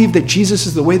 Y'all believe that Jesus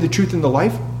is the way, the truth, and the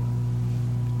life?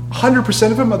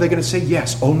 100% of them, are they going to say,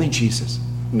 yes, only Jesus?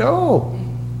 No.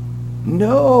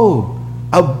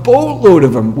 A boatload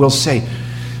of them will say,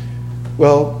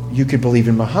 well, you could believe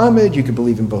in Muhammad, you could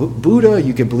believe in Buddha,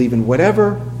 you could believe in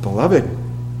whatever. Beloved,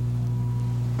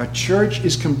 a church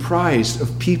is comprised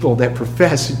of people that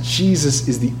profess Jesus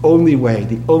is the only way,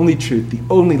 the only truth, the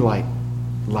only life.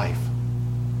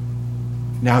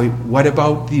 Now, what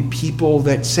about the people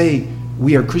that say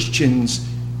we are Christians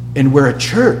and we're a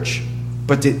church,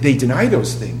 but they deny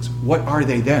those things? What are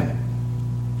they then?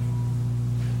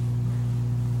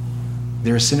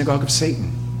 They're a synagogue of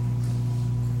Satan.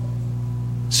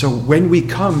 So when we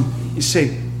come, you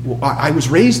say, well, I was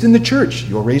raised in the church.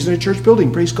 You were raised in a church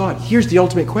building. Praise God. Here's the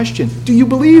ultimate question. Do you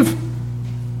believe?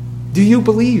 Do you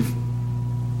believe?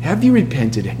 Have you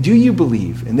repented? Do you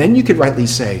believe? And then you could rightly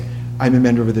say, I'm a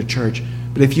member of the church.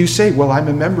 But if you say, well, I'm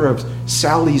a member of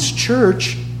Sally's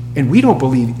church, and we don't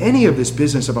believe any of this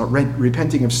business about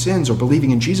repenting of sins or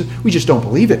believing in Jesus, we just don't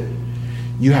believe it.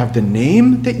 You have the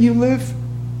name that you live,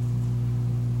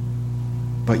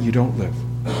 but you don't live.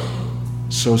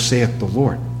 So saith the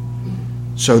Lord.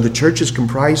 So the church is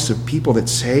comprised of people that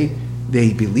say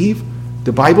they believe,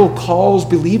 The Bible calls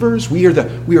believers, we are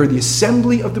the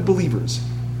assembly of the believers.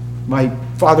 My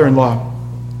father-in-law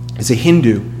is a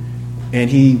Hindu, and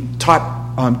he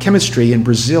taught chemistry in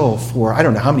Brazil for I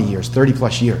don't know how many years, 30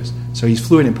 plus years. So he's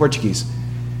fluent in Portuguese.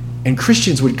 And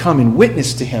Christians would come and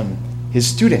witness to him, his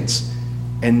students.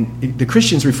 And the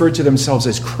Christians referred to themselves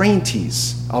as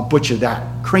crentes. I'll butcher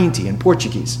that. Crente in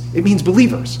Portuguese. It means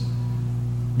believers.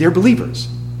 They're believers.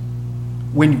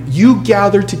 When you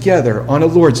gather together on a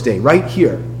Lord's Day, right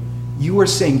here, you are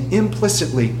saying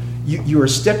implicitly, you are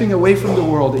stepping away from the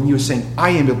world and you are saying, I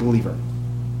am a believer.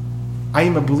 I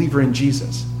am a believer in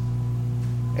Jesus.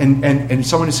 And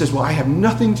someone who says, well, I have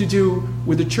nothing to do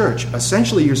with the church.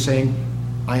 Essentially, you're saying,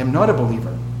 I am not a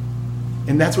believer.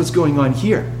 And that's what's going on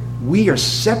here. We are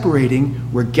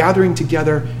separating, we're gathering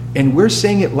together, and we're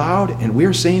saying it loud and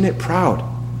we're saying it proud.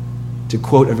 To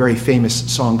quote a very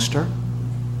famous songster,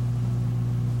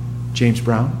 James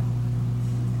Brown.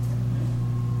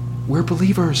 We're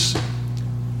believers.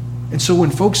 And so when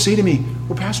folks say to me,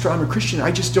 well, Pastor, I'm a Christian,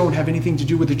 I just don't have anything to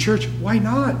do with the church. Why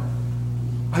not?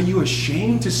 Are you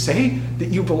ashamed to say that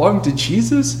you belong to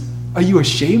Jesus? Are you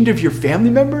ashamed of your family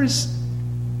members?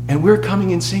 And we're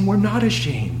coming and saying we're not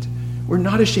ashamed. We're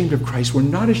not ashamed of Christ. We're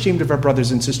not ashamed of our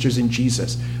brothers and sisters in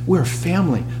Jesus. We're a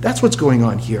family. That's what's going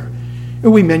on here.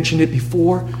 And we mentioned it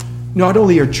before. Not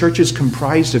only are churches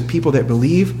comprised of people that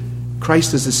believe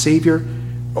Christ as the Savior,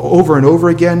 over and over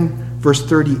again, verse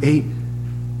 38,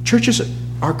 churches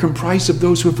are comprised of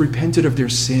those who have repented of their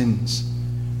sins.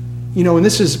 You know, and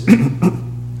this is,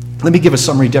 let me give a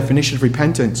summary definition of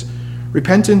repentance.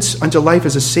 Repentance unto life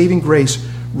is a saving grace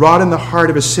wrought in the heart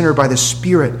of a sinner by the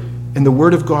Spirit and the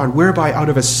Word of God, whereby out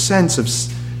of a sense of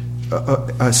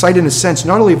sight and a sense,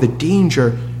 not only of the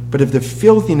danger, but of the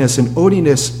filthiness and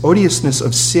odiousness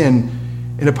of sin,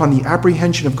 and upon the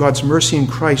apprehension of God's mercy in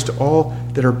Christ to all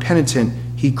that are penitent,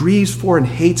 he grieves for and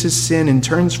hates his sin and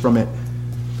turns from it.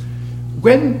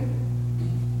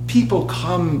 When people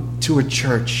come to a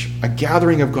church, a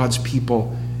gathering of God's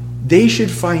people, they should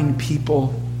find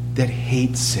people that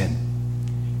hate sin.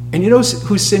 And you know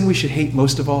whose sin we should hate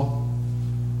most of all?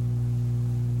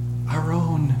 Our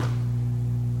own.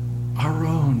 Our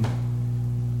own.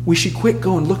 We should quit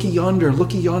going, looky yonder,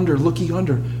 looky yonder, looky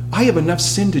yonder. I have enough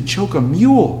sin to choke a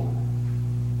mule.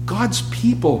 God's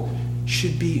people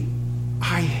should be,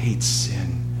 I hate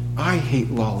sin. I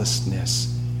hate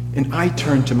lawlessness. And I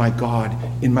turn to my God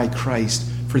in my Christ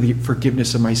for the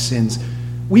forgiveness of my sins.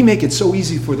 We make it so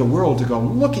easy for the world to go,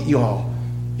 look at y'all.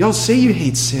 Y'all say you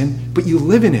hate sin, but you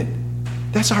live in it.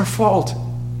 That's our fault.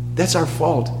 That's our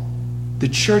fault. The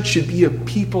church should be a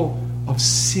people of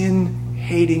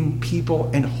sin-hating people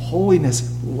and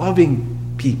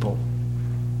holiness-loving people.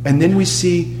 And then we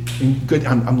see, and good,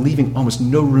 I'm leaving almost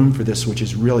no room for this, which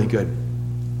is really good.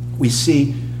 We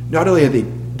see not only are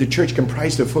the church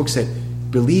comprised of folks that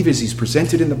believe as he's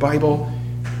presented in the Bible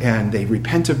and they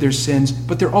repent of their sins,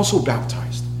 but they're also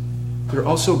baptized. They're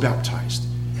also baptized.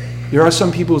 There are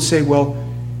some people who say, well,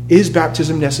 is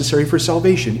baptism necessary for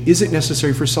salvation? Is it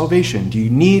necessary for salvation? Do you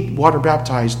need water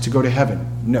baptized to go to heaven?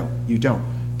 No, you don't.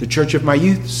 The Church of my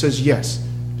youth says yes,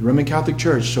 the Roman Catholic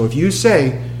Church. So if you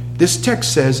say, this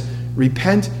text says,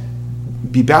 repent,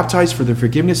 be baptized for the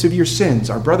forgiveness of your sins.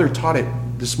 Our brother taught it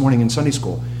this morning in Sunday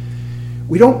school.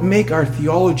 We don't make our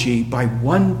theology by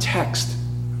one text.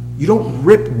 You don't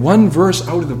rip one verse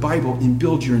out of the Bible and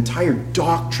build your entire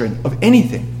doctrine of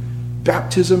anything.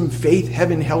 Baptism, faith,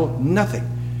 heaven, hell, nothing.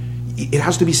 It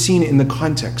has to be seen in the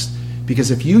context. Because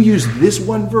if you use this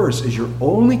one verse as your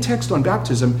only text on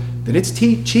baptism, then it's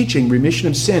teaching remission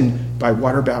of sin by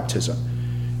water baptism.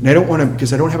 And I don't want to,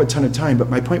 because I don't have a ton of time, but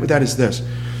my point with that is this.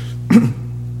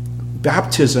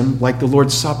 Baptism, like the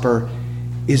Lord's Supper,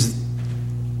 is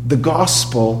the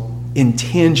gospel in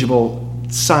tangible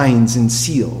signs and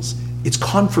seals. It's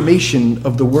confirmation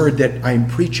of the word that I'm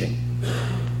preaching.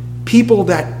 People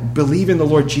that believe in the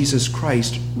Lord Jesus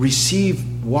Christ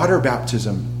receive water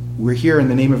baptism. We're here in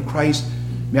the name of Christ,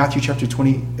 Matthew chapter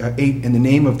 28, in the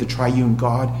name of the triune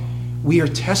God. We are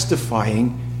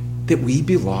testifying that we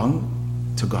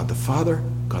belong to God the Father,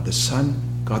 God the Son,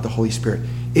 God the Holy Spirit.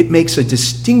 It makes a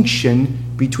distinction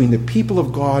between the people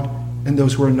of God and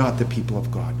those who are not the people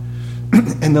of God.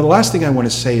 And the last thing I want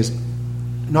to say is,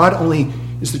 not only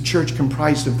is the church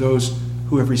comprised of those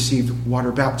who have received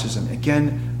water baptism.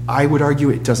 Again, I would argue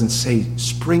it doesn't say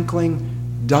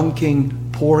sprinkling, dunking,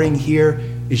 pouring here.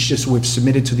 It's just we've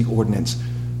submitted to the ordinance.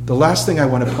 The last thing I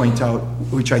want to point out,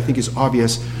 which I think is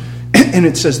obvious, and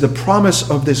it says the promise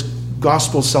of this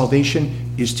gospel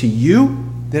salvation is to you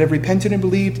that have repented and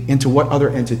believed, and to what other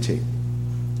entity?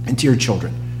 And to your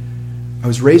children. I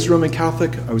was raised Roman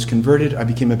Catholic. I was converted. I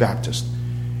became a Baptist.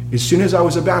 As soon as I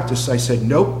was a Baptist, I said,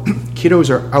 nope, kiddos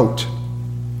are out.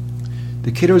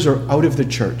 The kiddos are out of the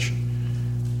church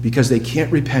because they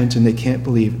can't repent and they can't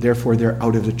believe. Therefore, they're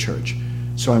out of the church.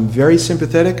 So I'm very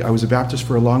sympathetic. I was a Baptist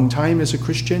for a long time as a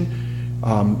Christian.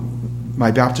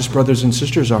 My Baptist brothers and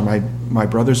sisters are my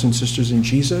brothers and sisters in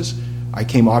Jesus. I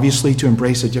came obviously to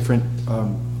embrace a different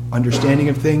understanding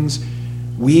of things.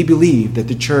 We believe that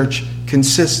the church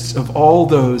consists of all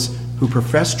those who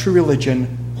profess true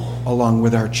religion along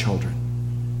with our children.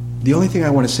 The only thing I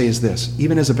want to say is this.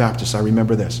 Even as a Baptist, I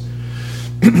remember this.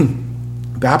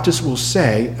 Baptists will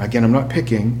say, again, I'm not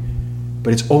picking,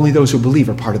 but it's only those who believe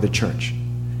are part of the church.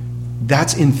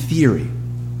 That's in theory.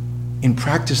 In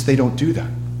practice, they don't do that.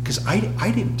 Because I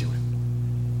didn't do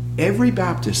it. Every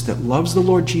Baptist that loves the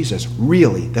Lord Jesus,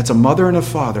 really, that's a mother and a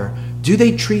father, do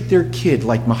they treat their kid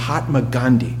like Mahatma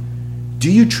Gandhi?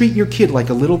 Do you treat your kid like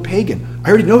a little pagan? I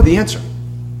already know the answer.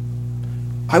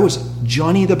 I was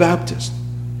Johnny the Baptist.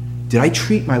 Did I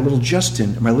treat my little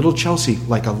Justin and my little Chelsea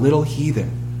like a little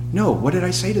heathen? No. What did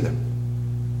I say to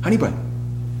them? Honey bun,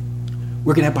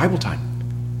 we're going to have Bible time.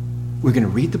 We're going to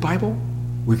read the Bible.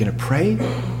 We're going to pray.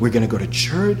 We're going to go to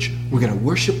church. We're going to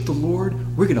worship the Lord.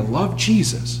 We're going to love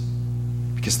Jesus.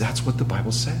 Because that's what the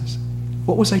Bible says.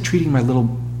 What was I treating my little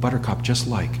buttercup just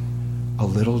like? A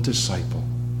little disciple.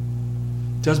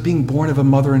 Does being born of a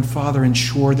mother and father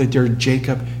ensure that they're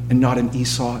Jacob and not an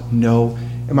Esau? No.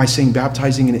 Am I saying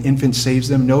baptizing an infant saves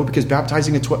them? No, because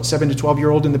baptizing a 7 to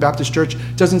 12-year-old in the Baptist church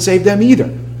doesn't save them either.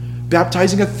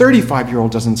 Baptizing a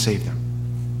 35-year-old doesn't save them.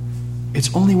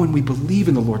 It's only when we believe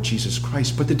in the Lord Jesus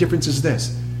Christ. But the difference is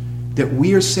this, that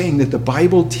we are saying that the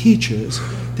Bible teaches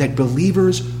that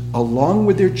believers, along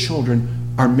with their children,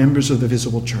 are members of the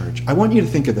visible church. I want you to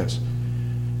think of this.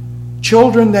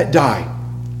 Children that die,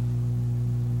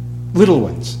 little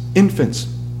ones,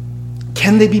 infants,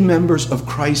 can they be members of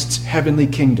Christ's heavenly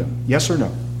kingdom? Yes or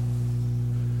no?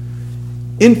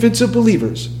 Infants of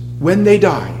believers, when they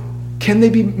die, can they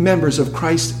be members of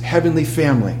Christ's heavenly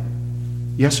family?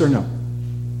 Yes or no?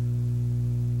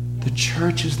 The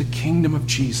church is the kingdom of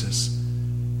Jesus.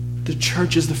 The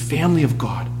church is the family of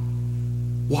God.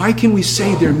 Why can we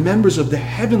say they're members of the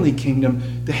heavenly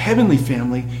kingdom, the heavenly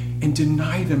family, and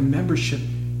deny them membership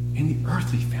in the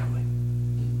earthly family?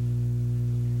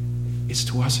 It's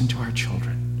to us and to our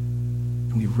children.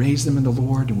 And we raise them in the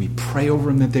Lord, and we pray over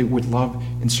them that they would love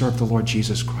and serve the Lord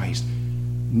Jesus Christ.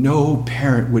 No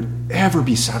parent would ever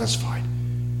be satisfied.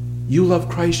 You love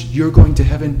Christ, you're going to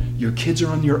heaven, your kids are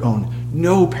on your own.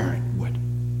 No parent would.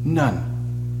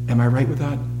 None. Am I right with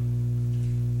that?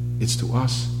 It's to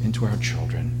us and to our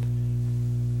children,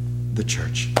 the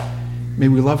church. May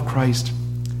we love Christ.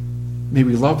 May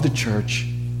we love the church.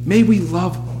 May we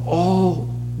love all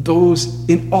those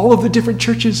in all of the different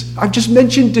churches. I've just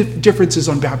mentioned differences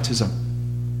on baptism.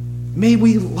 May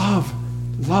we love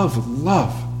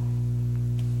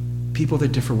people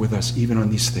that differ with us even on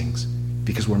these things,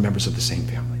 because we're members of the same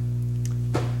family.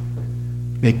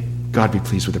 May God be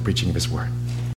pleased with the preaching of his word.